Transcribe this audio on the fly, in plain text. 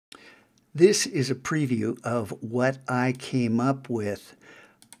This is a preview of what I came up with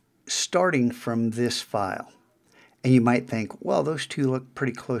starting from this file. And you might think, well, those two look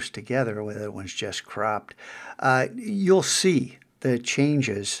pretty close together, where that one's just cropped. You'll see the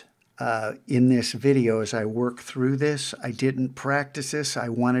changes in this video as I work through this. I didn't practice this. I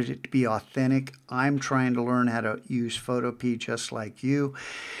wanted it to be authentic. I'm trying to learn how to use Photopea just like you.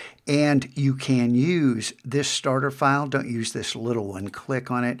 And you can use this starter file. Don't use this little one.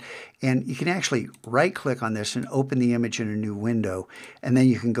 Click on it. And you can actually right-click on this and open the image in a new window. And then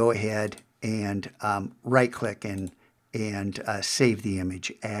you can go ahead and right-click and save the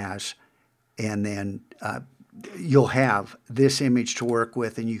image as. And then you'll have this image to work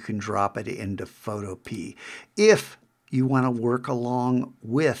with, and you can drop it into Photopea. If you want to work along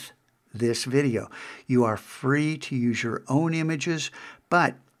with this video, you are free to use your own images,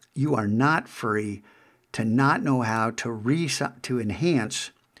 but you are not free to not know how to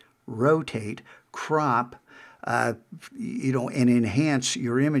enhance, rotate, crop, and enhance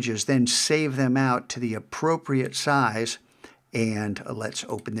your images, then save them out to the appropriate size. And let's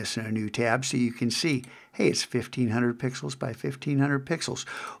open this in a new tab so you can see, hey, it's 1500 pixels by 1500 pixels.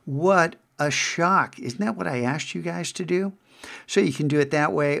 What a shock. Isn't that what I asked you guys to do? So you can do it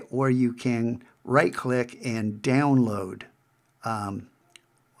that way, or you can right-click and download.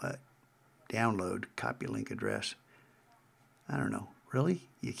 Download, copy link address. I don't know. Really?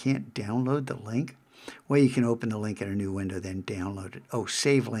 You can't download the link? Well, you can open the link in a new window, then download it. Oh,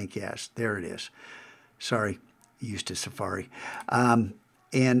 save link, yes. There it is. Sorry, used to Safari. And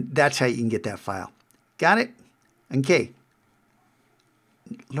that's how you can get that file. Got it? Okay.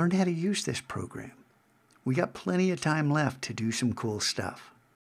 Learn how to use this program. We got plenty of time left to do some cool stuff.